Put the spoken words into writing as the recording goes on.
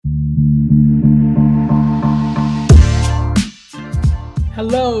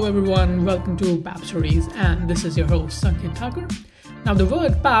Hello everyone, welcome to PAP Stories, and this is your host Sanket Thakur. Now the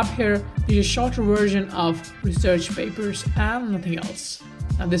word PAP here is a shorter version of research papers and nothing else.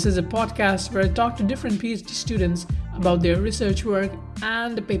 Now this is a podcast where I talk to different PhD students about their research work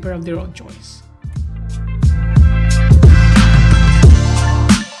and a paper of their own choice.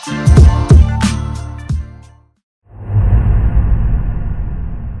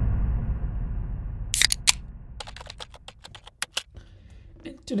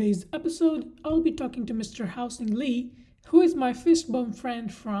 In today's episode, I'll be talking to Mr. Haau-Sing, who is my fist bump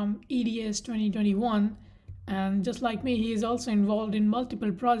friend from EDS 2021. And just like me, he is also involved in multiple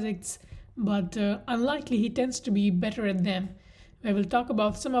projects, but unlikely he tends to be better at them. I will talk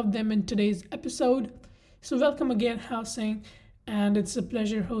about some of them in today's episode. So welcome again, Haau-Sing, and it's a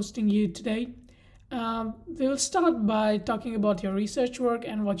pleasure hosting you today. We will start by talking about your research work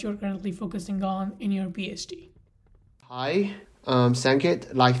and what you're currently focusing on in your PhD. Hi, Sanket.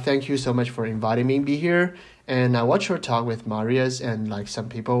 Thank you so much for inviting me to be here. And I watched your talk with Marius and some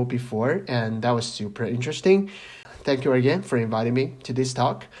people before, and that was super interesting. Thank you again for inviting me to this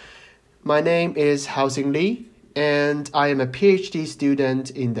talk. My name is Haau-Sing, and I am a PhD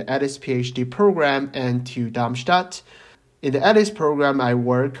student in the EDIS PhD program and TU Darmstadt. In the EDIS program, I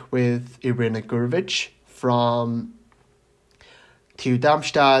work with Irina Gurevich from TU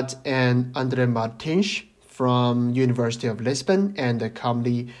Darmstadt and Andre Martins from University of Lisbon and the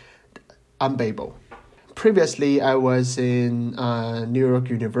company Unbabel. Previously, I was in New York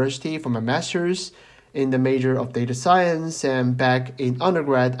University for my master's in the major of data science, and back in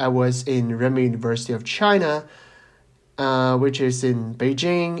undergrad, I was in Renmin University of China, which is in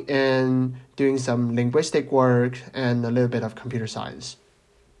Beijing, and doing some linguistic work and a little bit of computer science.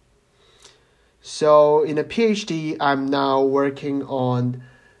 So in a PhD, I'm now working on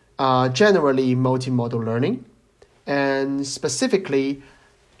generally multimodal learning, and specifically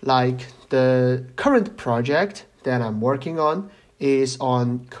the current project that I'm working on is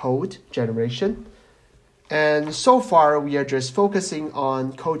on code generation. And so far we are just focusing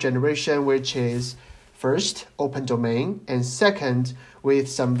on code generation, which is first open domain and second with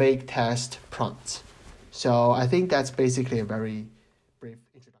some vague test prompts. So I think that's basically a very brief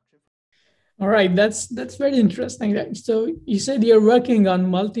introduction. All right, that's very interesting. Right? So you said you're working on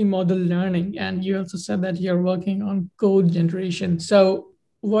multimodal learning, and you also said that you're working on code generation. So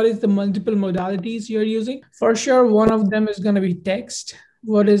what is the multiple modalities you're using? For sure, one of them is going to be text.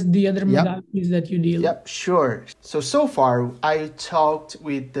 What is the other modalities that you deal with? Yep, sure. So far, I talked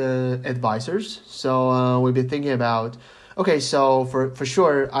with the advisors. So we've been thinking about, so for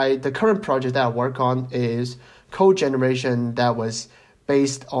sure, the current project that I work on is code generation that was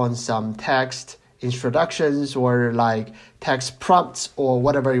based on some text introductions or text prompts or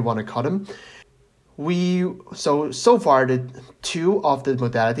whatever you want to call them. So far the two of the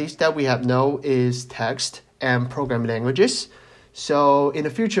modalities that we have know is text and programming languages. So in the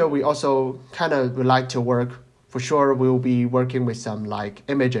future, we also would like to work, for sure we'll be working with some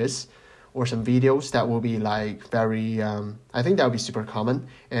images or some videos that will be very, I think that will be super common.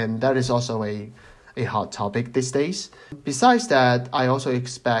 And that is also a hot topic these days. Besides that, I also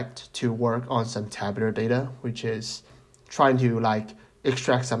expect to work on some tabular data, which is trying to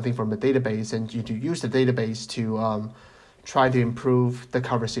extract something from the database and to use the database to try to improve the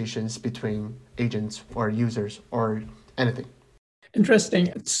conversations between agents or users or anything.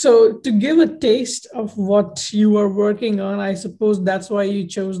 Interesting. So to give a taste of what you are working on, I suppose that's why you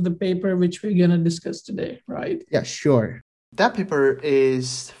chose the paper which we're going to discuss today, right? Yeah, sure. That paper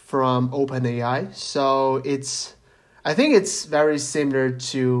is from OpenAI. So I think it's very similar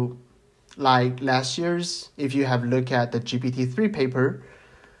to last year's. If you have looked at the GPT-3 paper,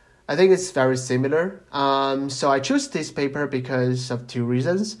 I think it's very similar. So I chose this paper because of two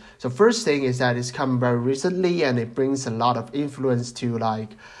reasons. So first thing is that it's come very recently and it brings a lot of influence to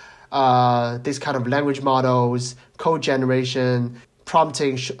this kind of language models, code generation,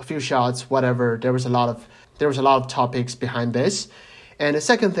 prompting a few shots, whatever. There was a lot of topics behind this. And the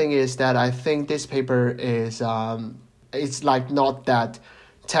second thing is that I think this paper is it's not that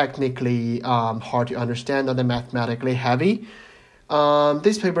technically hard to understand or mathematically heavy.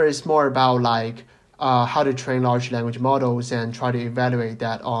 This paper is more about how to train large language models and try to evaluate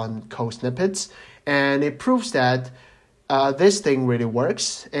that on code snippets. And it proves that this thing really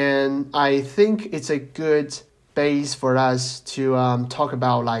works. And I think it's a good base for us to talk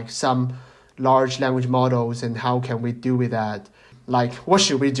about some large language models and how can we do with that. What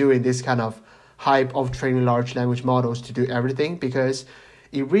should we do in this kind of hype of training large language models to do everything? Because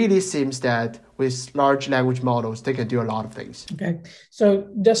it really seems that with large language models, they can do a lot of things. Okay. So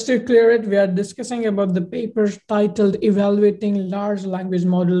just to clear it, we are discussing about the paper titled Evaluating Large Language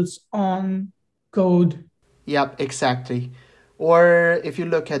Models on Code. Yep, exactly. Or if you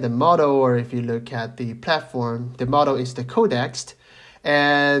look at the model, or if you look at the platform, the model is the codex,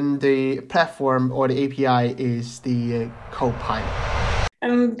 and the platform or the API is the Copilot.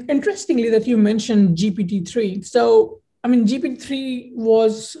 And interestingly, that you mentioned GPT-3. So, I mean, GPT-3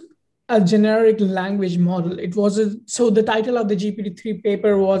 was a generic language model. It was so the title of the GPT-3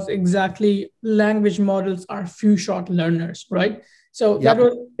 paper was exactly language models are few shot learners, right? So that Yep.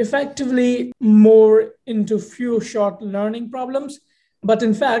 was effectively more into few shot learning problems. But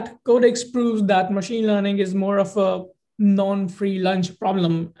in fact, Codex proves that machine learning is more of a non-free lunch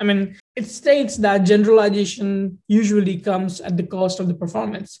problem. I mean, it states that generalization usually comes at the cost of the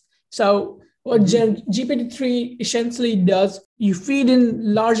performance. So what GPT-3 essentially does, you feed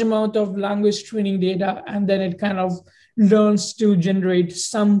in large amount of language training data, and then it kind of learns to generate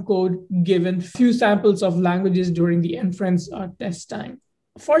some code given few samples of languages during the inference or test time.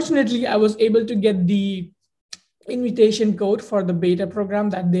 Fortunately, I was able to get the invitation code for the beta program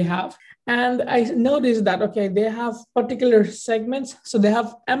that they have. And I noticed that, okay, they have particular segments. So they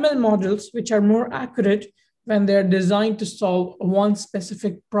have ML models, which are more accurate when they're designed to solve one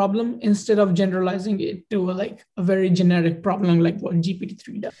specific problem instead of generalizing it to like a very generic problem like what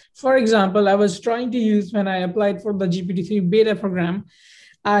GPT-3 does. For example, I was trying to use when I applied for the GPT-3 beta program,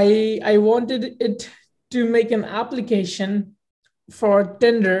 I wanted it to make an application for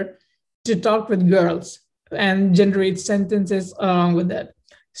Tinder to talk with girls and generate sentences along with that.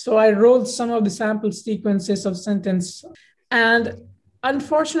 So I wrote some of the sample sequences of sentence. And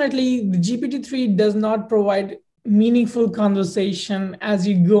unfortunately, the GPT-3 does not provide meaningful conversation as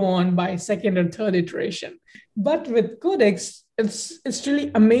you go on by second or third iteration. But with Codex, it's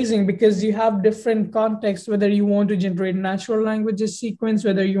really amazing because you have different contexts, whether you want to generate natural languages sequence,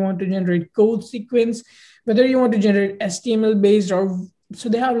 whether you want to generate code sequence, whether you want to generate HTML based or so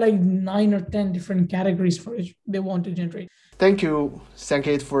they have like 9 or 10 different categories for which they want to generate. Thank you,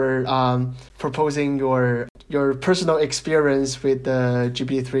 Sanket, for proposing your personal experience with the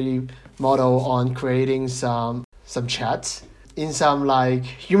GPT-3 model on creating some chats in some like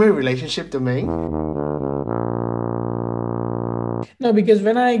human relationship domain. No, because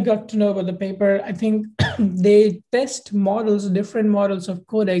when I got to know about the paper, I think they test models, different models of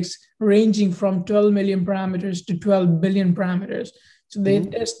Codex ranging from 12 million parameters to 12 billion parameters. So they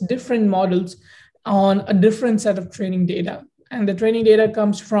test different models on a different set of training data. And the training data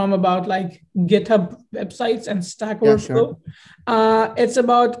comes from about like GitHub websites and Stack Overflow. Sure. It's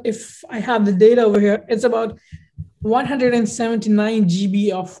about, if I have the data over here, it's about 179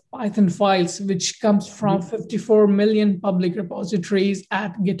 GB of Python files, which comes from 54 million public repositories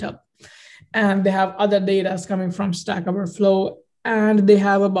at GitHub. And they have other data coming from Stack Overflow. And they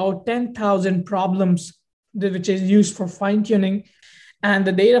have about 10,000 problems, which is used for fine tuning. And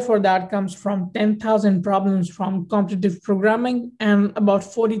the data for that comes from 10,000 problems from competitive programming, and about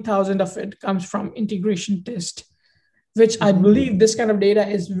 40,000 of it comes from integration test, which I believe this kind of data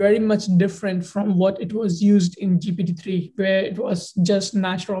is very much different from what it was used in GPT-3, where it was just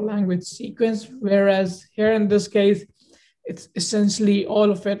natural language sequence. Whereas here in this case, it's essentially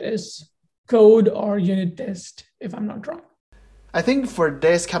all of it is code or unit test, if I'm not wrong. I think for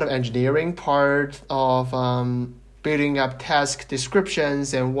this kind of engineering part of building up task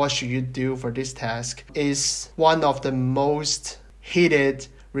descriptions and what should you do for this task is one of the most heated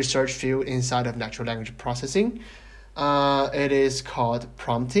research field inside of natural language processing. It is called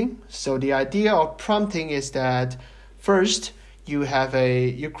prompting. So the idea of prompting is that first you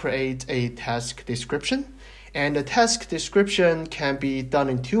create a task description, and the task description can be done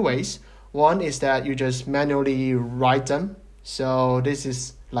in two ways. One is that you just manually write them. So this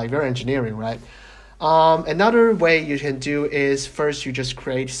is like very engineering, right? Another way you can do is first you just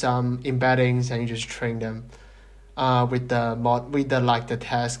create some embeddings and you just train them with the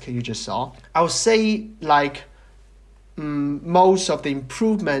task you just saw. I would say like most of the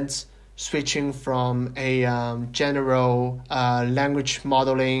improvements switching from a general language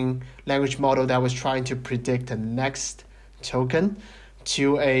model that was trying to predict the next token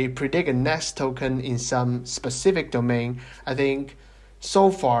to a predict a next token in some specific domain. I think so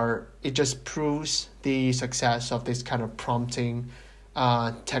far it just proves the success of this kind of prompting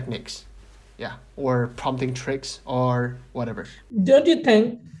techniques, or prompting tricks or whatever. Don't you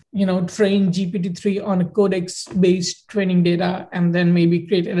think, train GPT-3 on a codex-based training data and then maybe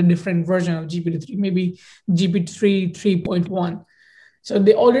create a different version of GPT-3, maybe GPT-3 3.1? So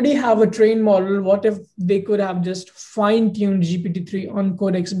they already have a trained model. What if they could have just fine-tuned GPT-3 on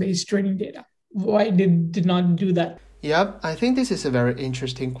codex-based training data? Why did not do that? Yep, I think this is a very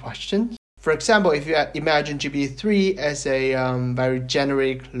interesting question. For example, if you imagine GPT-3 as a very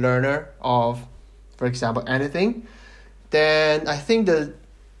generic learner of, for example, anything, then I think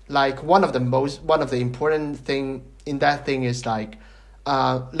one of the important thing in that thing is let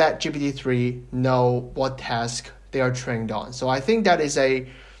GPT-3 know what task they are trained on. So I think that is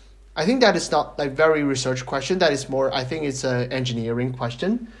not like very research question. That is more, I think it's an engineering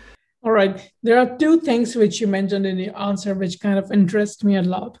question. All right. There are two things which you mentioned in your answer which kind of interest me a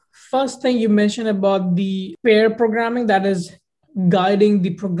lot. First thing you mentioned about the pair programming, that is guiding the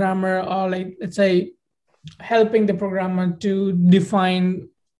programmer, or like, let's say, helping the programmer to define,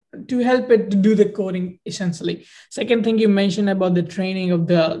 to help it to do the coding essentially. Second thing you mentioned about the training of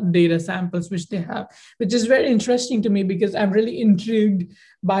the data samples which they have, which is very interesting to me because I'm really intrigued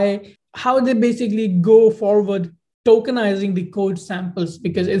by how they basically go forward tokenizing the code samples,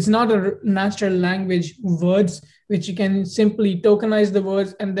 because it's not a natural language words which you can simply tokenize the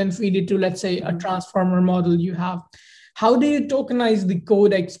words and then feed it to, let's say, a transformer model you have. How do you tokenize the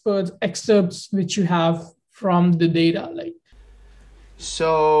code excerpts which you have from the data? Like,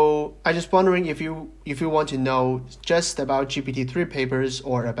 so I just wondering if you want to know just about GPT-3 papers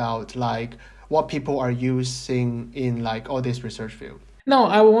or about like what people are using in like all this research field. no,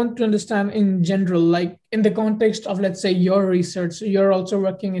 I want to understand in general, like in the context of, let's say, your research, so you're also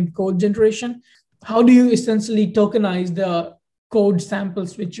working in code generation. How do you essentially tokenize the code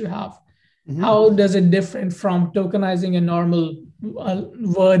samples which you have? Mm-hmm. How does it different from tokenizing a normal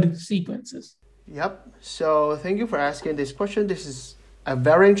word sequences? Yep. So thank you for asking this question. This is a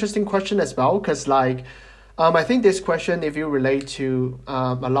very interesting question as well, because I think this question, if you relate to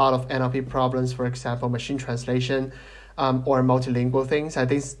a lot of NLP problems, for example, machine translation, or multilingual things, I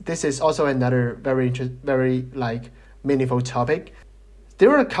think this is also another very like meaningful topic. There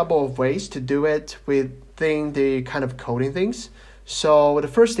are a couple of ways to do it within the kind of coding things. So the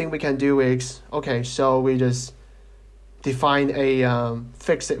first thing we can do is, okay, so we just define a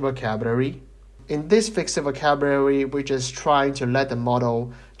fixed vocabulary. In this fixed vocabulary, we're just trying to let the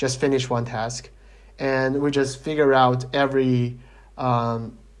model just finish one task, and we just figure out every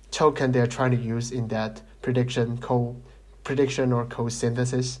token they're trying to use in that prediction or code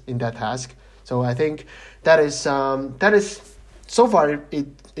synthesis in that task. So I think that is so far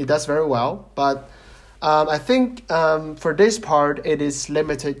it does very well, but I think for this part it is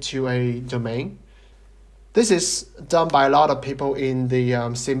limited to a domain. This is done by a lot of people in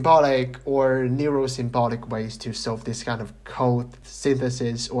the symbolic or neuro-symbolic ways to solve this kind of code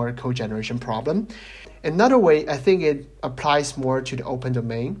synthesis or code generation problem. Another way I think it applies more to the open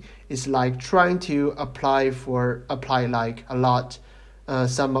domain is like trying to apply like a lot,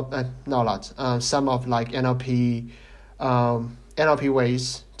 some of like NLP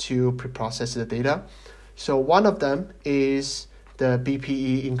ways to preprocess the data. So one of them is the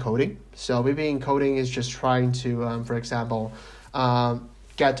BPE encoding. So BPE encoding is just trying to, for example,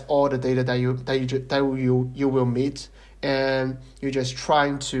 get all the data that you will meet, and you're just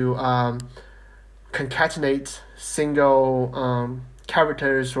trying to concatenate single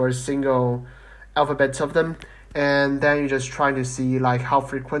characters or single alphabets of them, and then you're just trying to see like how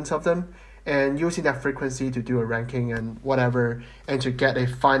frequent of them, and using that frequency to do a ranking and whatever, and to get a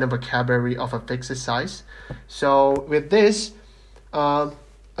final vocabulary of a fixed size. So with this,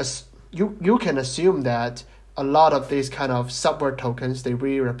 you can assume that a lot of these kind of subword tokens, they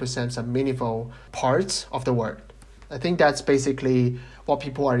really represent some meaningful parts of the word. I think that's basically what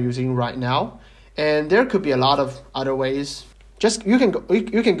people are using right now. And there could be a lot of other ways. Just you can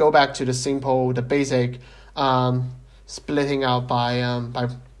go back to the basic splitting out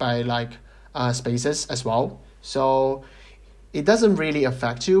by like spaces as well. So it doesn't really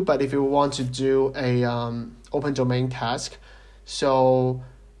affect you, but if you want to do a open domain task, so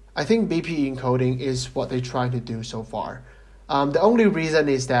I think BP encoding is what they're trying to do so far. The only reason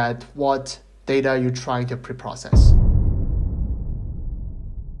is that what data you're trying to preprocess.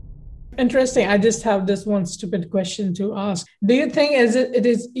 Interesting. I just have this one stupid question to ask. Do you think it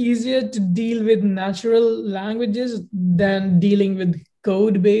is easier to deal with natural languages than dealing with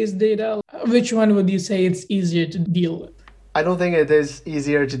code-based data? Which one would you say it's easier to deal with? I don't think it is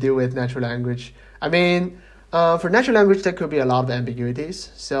easier to deal with natural language. I mean, for natural language, there could be a lot of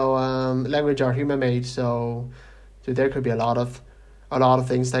ambiguities. So language are human-made, so there could be a lot of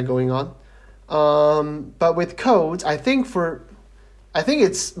things that are going on. But with code, I think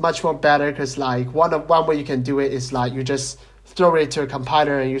it's much more better because like one way you can do it is like you just throw it to a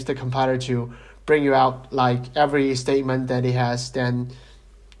compiler and use the compiler to bring you out like every statement that it has, then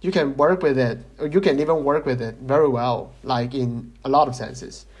you can work with it, or you can even work with it very well, like in a lot of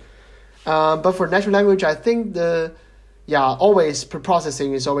senses. But for natural language, I think always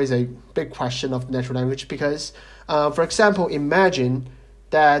preprocessing is always a big question of natural language because, for example, imagine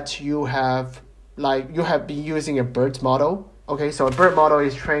that you have been using a BERT model. Okay, so a BERT model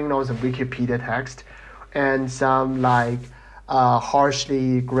is trained on some Wikipedia text and some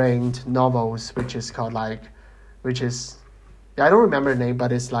harshly grained novels, which is called I don't remember the name,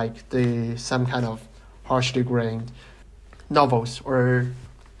 but it's like some kind of harshly grained novels or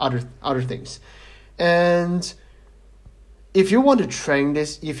other things. And if you want to train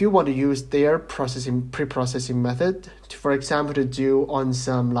this, if you want to use their pre-processing method, for example, to do on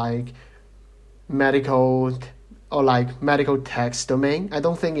some medical medical text domain, I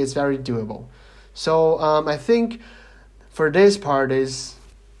don't think it's very doable. So I think for this part is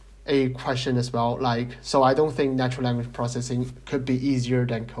a question as well. So I don't think natural language processing could be easier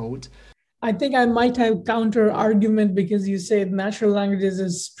than code. I think I might have counter argument because you said natural languages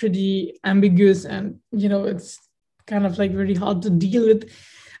is pretty ambiguous and it's kind of like very hard to deal with.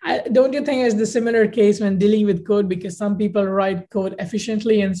 Don't you think it's the similar case when dealing with code, because some people write code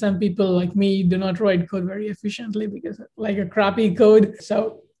efficiently and some people like me do not write code very efficiently because like a crappy code.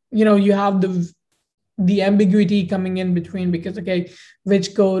 So you have the ambiguity coming in between because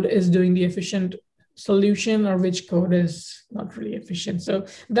which code is doing the efficient solution or which code is not really efficient. So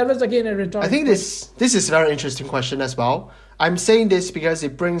that was again a rhetorical. I think this is a very interesting question as well. I'm saying this because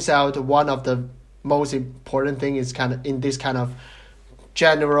it brings out one of the most important thing is kind of in this kind of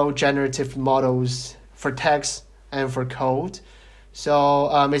generative models for text and for code. So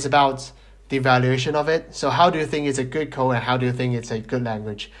it's about the evaluation of it. So how do you think it's a good code and how do you think it's a good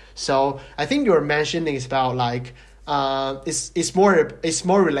language? So I think your mentioning is about it's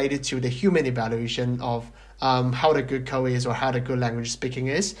more related to the human evaluation of how the good code is or how the good language speaking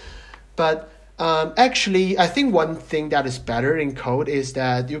is. But actually, I think one thing that is better in code is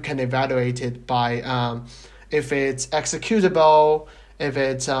that you can evaluate it by if it's executable, if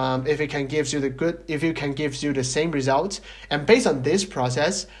it can give you the same result, and based on this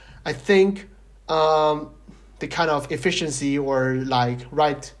process, I think the kind of efficiency or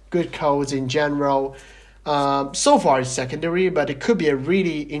write good codes in general, so far is secondary, but it could be a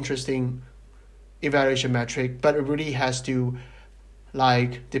really interesting evaluation metric. But it really has to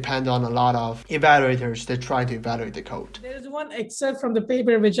depend on a lot of evaluators that try to evaluate the code. There's one excerpt from the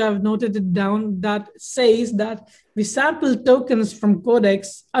paper which I've noted it down that says that we sample tokens from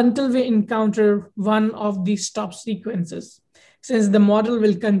codecs until we encounter one of the stop sequences, since the model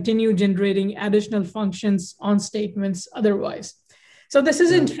will continue generating additional functions on statements otherwise. So this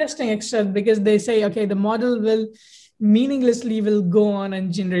is interesting excerpt because they say, the model will meaninglessly go on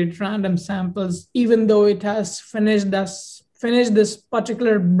and generate random samples, even though it has finished this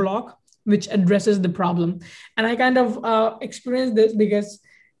particular block which addresses the problem. And I kind of experienced this because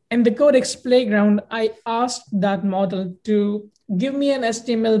in the Codex Playground, I asked that model to give me an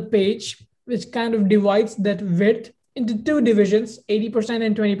HTML page which kind of divides that width into two divisions, 80%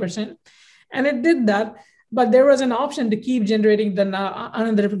 and 20%. And it did that, but there was an option to keep generating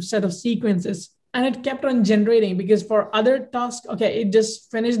another set of sequences. And it kept on generating because for other tasks, it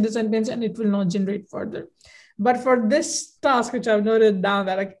just finished the sentence and it will not generate further. But for this task, which I've noted down,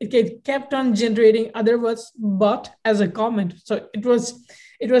 that it kept on generating other words, but as a comment. So it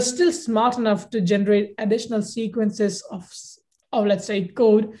was still smart enough to generate additional sequences of let's say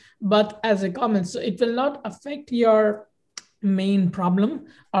code, but as a comment. So it will not affect your main problem,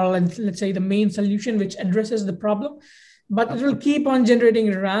 or let's say the main solution which addresses the problem, but it will keep on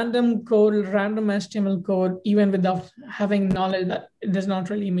generating random code, random HTML code, even without having knowledge that it does not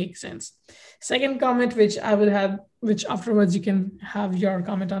really make sense. Second comment, which I will have, which afterwards you can have your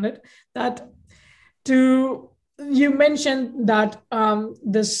comment on it, that you mentioned that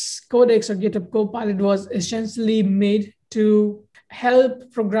this Codex or GitHub Copilot was essentially made to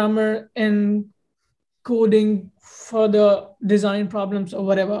help programmer in coding for the design problems or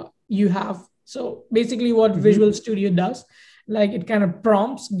whatever you have. So basically what Visual Studio does, it kind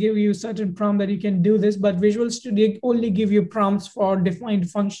of give you certain prompt that you can do this, but Visual Studio only give you prompts for defined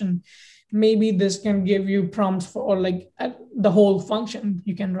function. Maybe this can give you prompts for the whole function.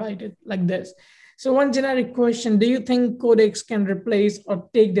 You can write it like this. So one generic question, do you think Codex can replace or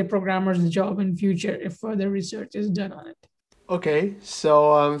take the programmer's job in future if further research is done on it? Okay,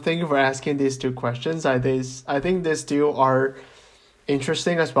 so thank you for asking these two questions. I think these two are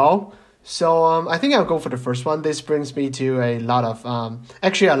interesting as well. So I think I'll go for the first one. This brings me to a lot of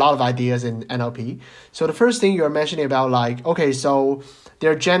actually a lot of ideas in NLP. So the first thing you're mentioning about like, okay, so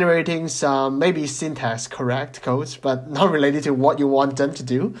they're generating some maybe syntax correct codes, but not related to what you want them to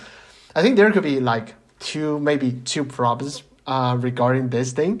do. I think there could be like maybe two problems regarding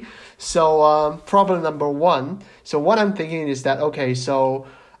this thing. So problem number one. So what I'm thinking is that okay, so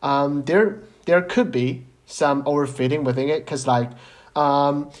there could be some overfitting within it because like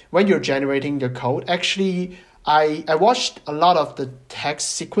when you're generating the code, actually I watched a lot of the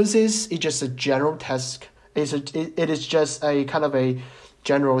text sequences. It's just a general task. It is just a kind of a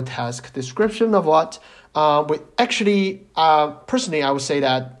general task description of what. With actually, personally, I would say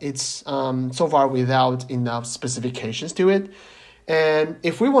that it's so far without enough specifications to it. And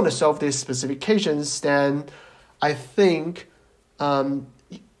if we want to solve these specifications, then I think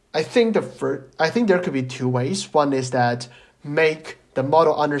I think there could be two ways. One is that make the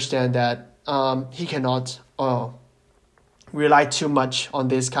model understand that he cannot rely too much on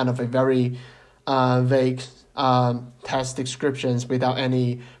this kind of a very vague task descriptions without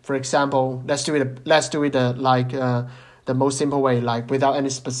any. For example, let's do it the most simple way, like without any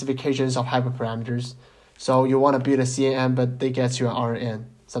specifications of hyperparameters. So you want to build a CNN, but they get you an RN,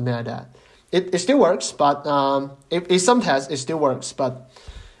 something like that. It still works, but in some tests it still works, but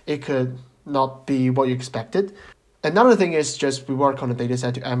it could not be what you expected. Another thing is just we work on the data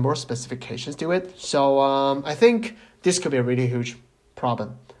set to add more specifications to it. So I think this could be a really huge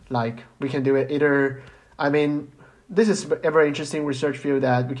problem. Like we can do it either, I mean, this is a very interesting research field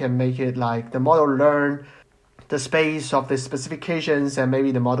that we can make it like the model learn the space of the specifications, and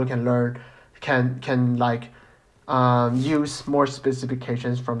maybe the model can learn, can like use more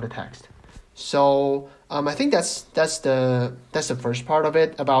specifications from the text. So I think that's the first part of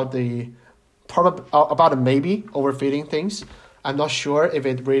it about the maybe overfitting things. I'm not sure if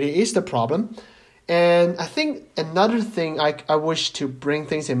it really is the problem. And I think another thing I wish to bring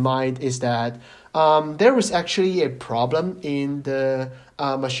things in mind is that there was actually a problem in the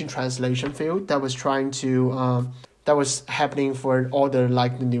machine translation field that was trying to that was happening for all the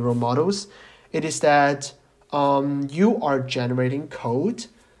like the neural models. It is that you are generating code.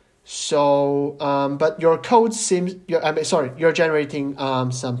 So, but your code seems, you're generating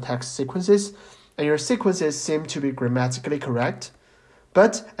some text sequences, and your sequences seem to be grammatically correct,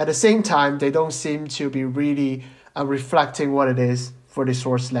 but at the same time, they don't seem to be really reflecting what it is for the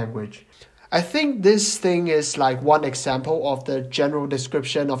source language. I think this thing is like one example of the general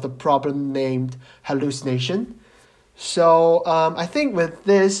description of the problem named hallucination. So I think with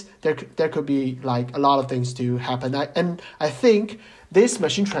this, there could be like a lot of things to happen. I think this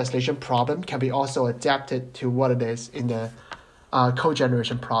machine translation problem can be also adapted to what it is in the code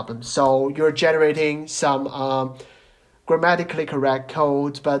generation problem. So you're generating some grammatically correct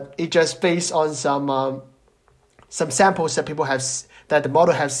code, but it just based on some samples that that the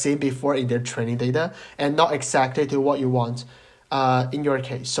model has seen before in their training data, and not exactly to what you want in your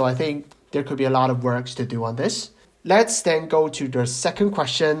case. So I think there could be a lot of works to do on this. Let's then go to the second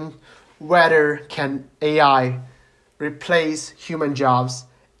question: whether can AI replace human jobs,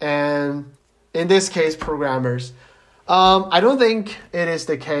 and in this case programmers? I don't think it is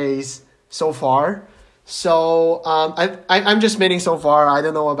the case so far. So I'm just meaning so far. I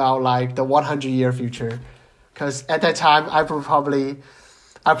don't know about like the 100-year future, because at that time I'd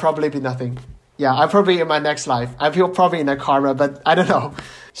probably be nothing. Yeah, I'm probably in my next life. I feel probably in a karma, but I don't know.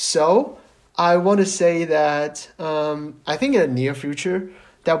 So I want to say that I think in the near future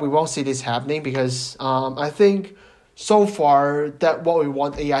that we won't see this happening, because I think so far that what we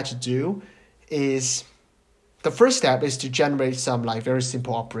want AI to do is, the first step is to generate some like very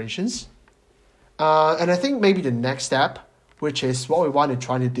simple operations. And I think maybe the next step, which is what we want to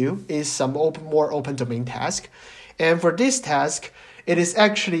try to do, is some more open domain task. And for this task, it is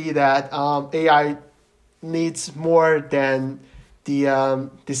actually that AI needs more than the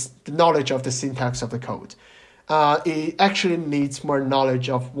knowledge of the syntax of the code. It actually needs more knowledge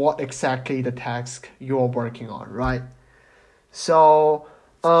of what exactly the task you're working on, right? So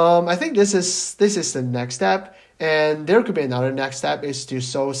I think this is the next step. And there could be another next step is to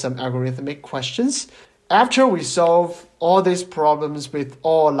solve some algorithmic questions. After we solve all these problems with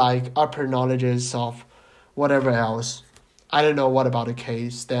all like upper knowledges of whatever else, I don't know what about the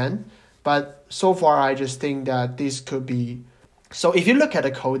case then. But so far, I just think that this could be. So if you look at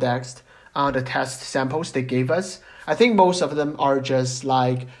the codex, the test samples they gave us, I think most of them are just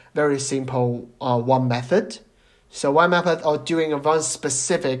like very simple one method. So one method of doing a one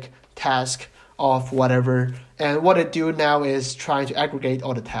specific task of whatever, and what it do now is trying to aggregate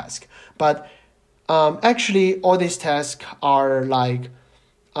all the tasks. But actually all these tasks are like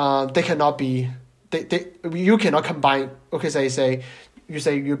they cannot be you cannot combine. Okay, so you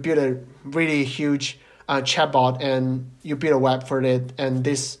say you build a really huge chatbot and you build a web for it, and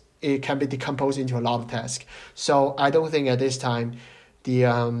this it can be decomposed into a lot of tasks. So I don't think at this time the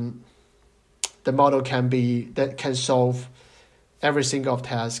the model can solve every single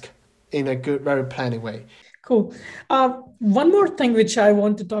task in a good, very planning way. Cool. One more thing which I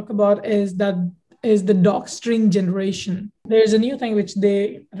want to talk about is the doc string generation. There's a new thing which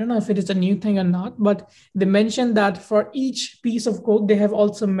I don't know if it is a new thing or not, but they mentioned that for each piece of code, they have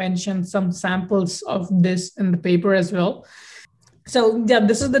also mentioned some samples of this in the paper as well. So yeah,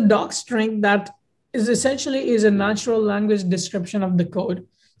 this is the doc string that is essentially is a natural language description of the code.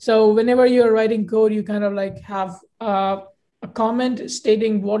 So whenever you're writing code, you kind of like have a comment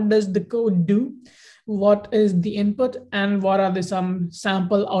stating what does the code do, what is the input, and what are the some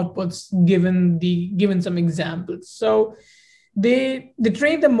sample outputs given some examples. So they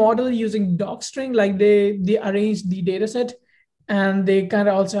train the model using docstring, like they arrange the data set, and they kind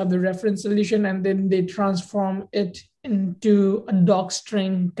of also have the reference solution, and then they transform it into a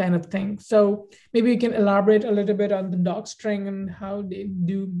docstring kind of thing. So maybe you can elaborate a little bit on the docstring and how they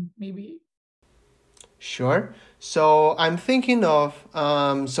do maybe. Sure. So I'm thinking of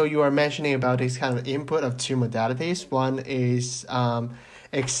so you are mentioning about this kind of input of two modalities. One is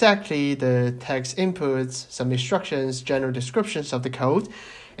exactly the text inputs, some instructions, general descriptions of the code.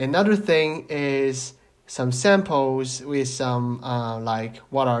 Another thing is some samples with some like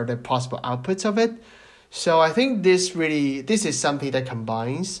what are the possible outputs of it. So I think this is something that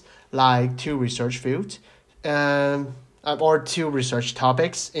combines like two research fields or two research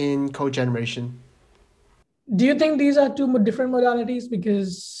topics in code generation. Do you think these are different modalities?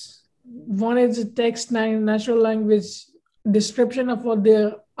 Because one is a text natural language description of what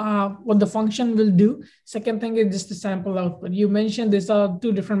the function will do. Second thing is just the sample output. You mentioned these are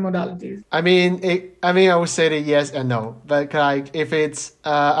two different modalities. I would say that yes and no. But like, if it's,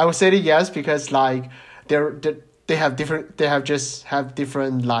 I would say that yes because like they're they have just have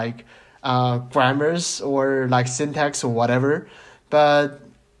different like grammars or like syntax or whatever. But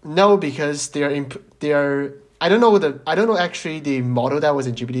no, because they are. I don't know actually the model that was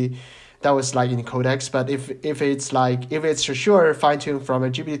in GPT that was like in Codex. But if it's for sure fine tuned from a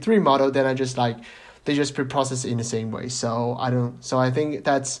GPT-3 model, then I just like they just preprocess it in the same way. So I don't. So I think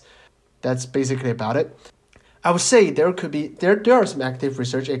that's basically about it. I would say there are some active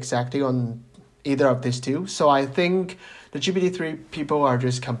research exactly on either of these two. So I think the GPT-3 people are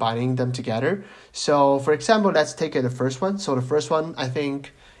just combining them together. So for example, let's take the first one. So the first one, I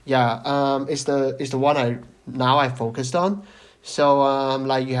think, is the one I focused on. So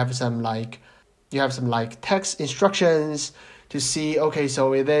like you have some like text instructions to see. Okay, so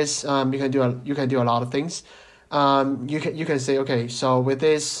with this you can do a lot of things. You can say, okay, so with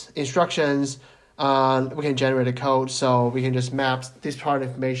this instructions we can generate a code, so we can just map this part of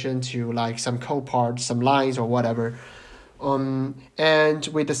information to like some code part, some lines or whatever. And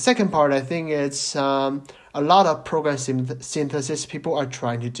with the second part, I think it's a lot of program synthesis people are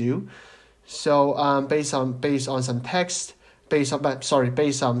trying to do. So based on some text, based on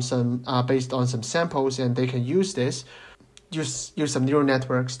some samples, and they can use this, use some neural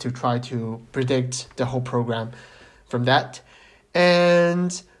networks to try to predict the whole program from that.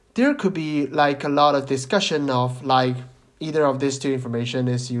 And there could be like a lot of discussion of like either of these two information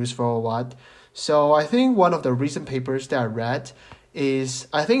is useful or what. So I think one of the recent papers that I read is,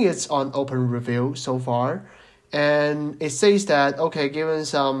 I think it's on open review so far, and it says that okay, given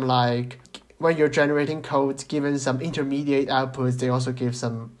some like when you're generating code, given some intermediate outputs, they also give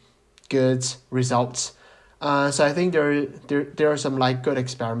some good results. So I think there are some like good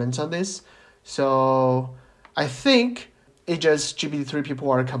experiments on this. So I think it just GPT-3 people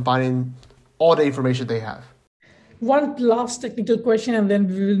are combining all the information they have. One last technical question, and then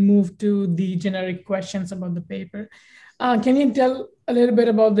we will move to the generic questions about the paper. Can you tell a little bit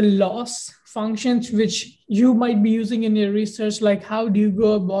about the loss functions which you might be using in your research? Like, how do you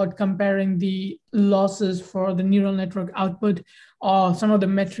go about comparing the losses for the neural network output or some of the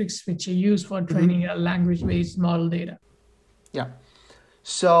metrics which you use for training a language-based model data? Yeah.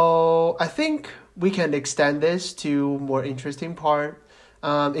 So I think we can extend this to more interesting part.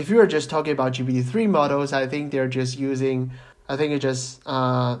 If you are just talking about GPT-3 models, I think they're just using, I think it's just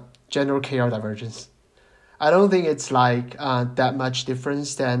general KR divergence. I don't think it's like that much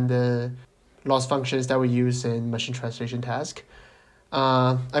difference than the loss functions that we use in machine translation task.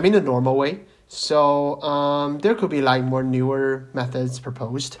 I mean the normal way. So there could be like more newer methods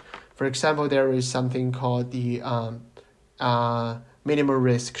proposed. For example, there is something called the minimal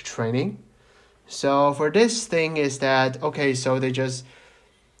risk training. So for this thing is that, okay, so they just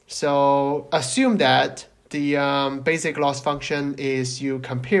So assume that the basic loss function is you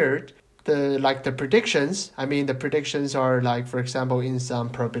compared the predictions. I mean, the predictions are like, for example, in some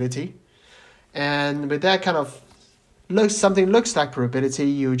probability, and with that kind of looks like probability,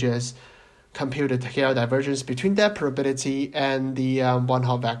 you just compute the tail divergence between that probability and the one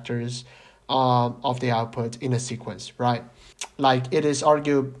hot vectors of the output in a sequence, right? Like it is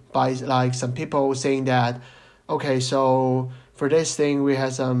argued by like some people saying that, okay, so for this thing we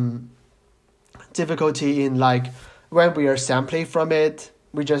have some difficulty in like when we are sampling from it,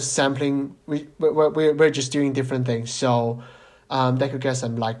 we just sampling we're just doing different things, so they could get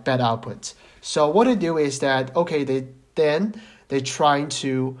some like bad outputs. So what they do is that okay, they trying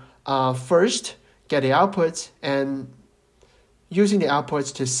to first get the outputs and using the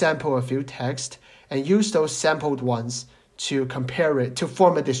outputs to sample a few text and use those sampled ones to compare it to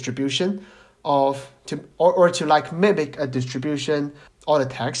form a distribution of or to like mimic a distribution of the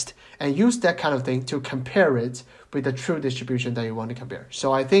text and use that kind of thing to compare it with the true distribution that you want to compare.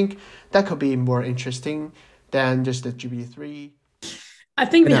 So I think that could be more interesting than just the GPT-3. I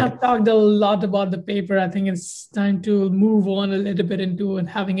think we have talked a lot about the paper. I think it's time to move on a little bit into and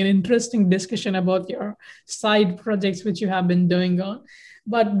having an interesting discussion about your side projects which you have been doing on.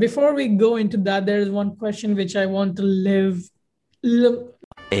 But before we go into that, there is one question which I want to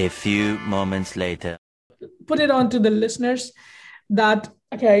A few moments later. put it on to the listeners that,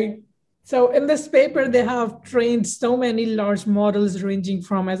 okay, so in this paper, they have trained so many large models ranging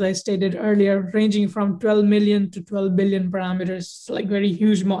from, as I stated earlier, ranging from 12 million to 12 billion parameters, like very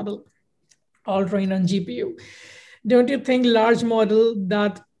huge model, all trained on GPU. Don't you think large model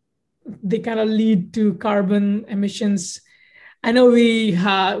that they kind of lead to carbon emissions? I know we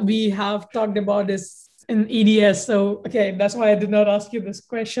have talked about this in EDS, so okay, that's why I did not ask you this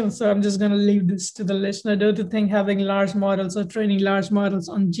question. So I'm just going to leave this to the listener. Don't you think having large models or training large models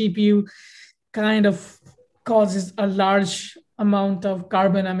on GPU kind of causes a large amount of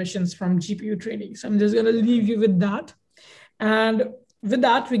carbon emissions from GPU training? So I'm just going to leave you with that. And with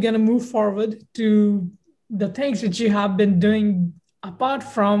that, we're going to move forward to the things which you have been doing apart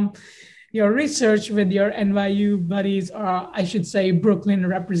from your research with your NYU buddies, or I should say Brooklyn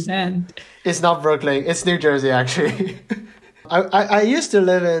represent. It's not Brooklyn, it's New Jersey actually. I used to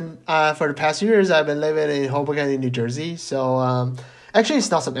live in, for the past years, I've been living in Hoboken in New Jersey. So actually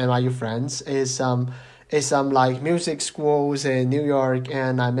it's not some NYU friends, it's some like music schools in New York,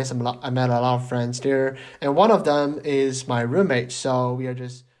 and I met a lot of friends there. And one of them is my roommate, so we are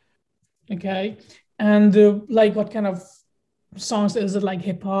just... Okay. And like what kind of songs is it, like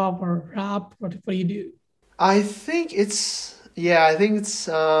hip hop or rap? What do you do? I think it's we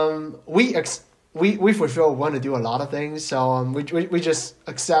for sure want to do a lot of things. So we just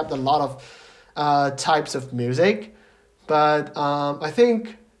accept a lot of types of music, but I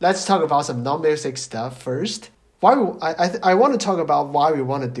think let's talk about some non-music stuff first. I want to talk about why we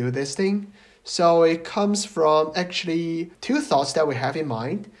want to do this thing. So it comes from actually two thoughts that we have in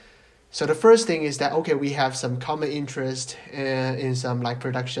mind. So the first thing is that, okay, we have some common interest in some like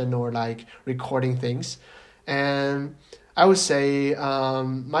production or like recording things. And I would say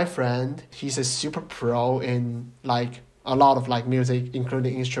my friend, he's a super pro in like a lot of like music,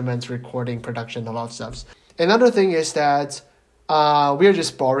 including instruments, recording, production, a lot of stuff. Another thing is that we are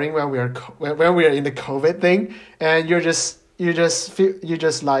just boring when we are in the COVID thing, and you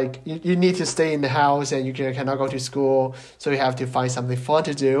need to stay in the house and you cannot go to school, so you have to find something fun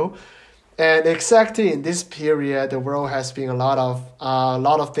to do. And exactly in this period, the world has been a lot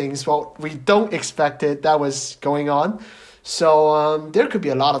of things. Well, we don't expect it that was going on. So there could be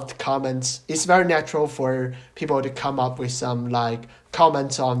a lot of comments. It's very natural for people to come up with some like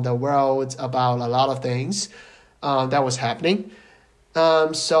comments on the world about a lot of things that was happening.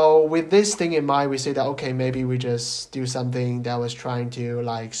 So with this thing in mind, we say that, okay, maybe we just do something that was trying to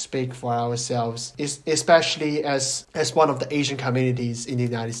like speak for ourselves, especially as one of the Asian communities in the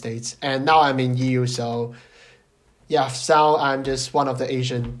United States. And now I'm in EU, so yeah, so I'm just one of the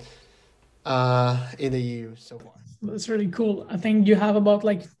Asian in the EU so far. That's really cool. I think you have about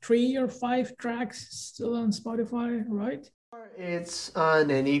like 3 or 5 tracks still on Spotify, right? It's on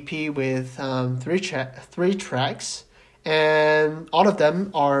an EP with three tracks. And all of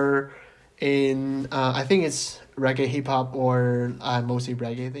them are in, I think it's reggae, hip hop, or mostly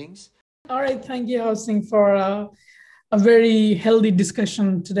reggae things. All right, thank you, Haau-Sing, for a very healthy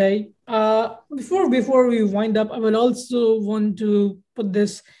discussion today. Before we wind up, I would also want to put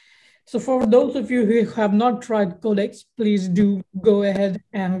this. So for those of you who have not tried Codex, please do go ahead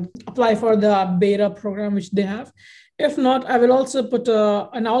and apply for the beta program which they have. If not, I will also put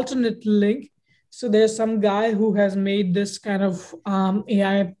an alternate link So there's some guy who has made this kind of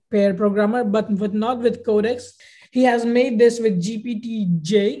AI pair programmer, but not with Codex. He has made this with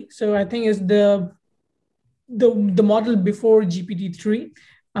GPT-J. So I think it's the model before GPT-3.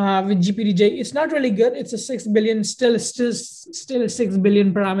 With GPT-J, it's not really good. It's a 6 billion, still a 6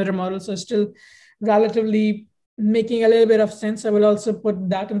 billion parameter model. So still relatively making a little bit of sense. I will also put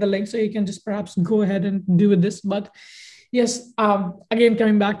that in the link so you can just perhaps go ahead and do with this. But yes, again,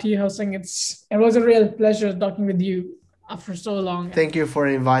 coming back to you, Haau-Sing, it was a real pleasure talking with you after so long. Thank you for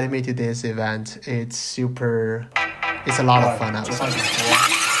inviting me to this event. It's a lot of fun, I would say.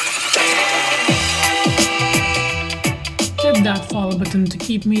 Hit that follow button to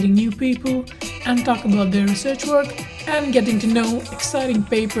keep meeting new people and talk about their research work and getting to know exciting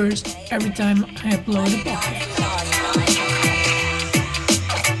papers every time I upload a podcast.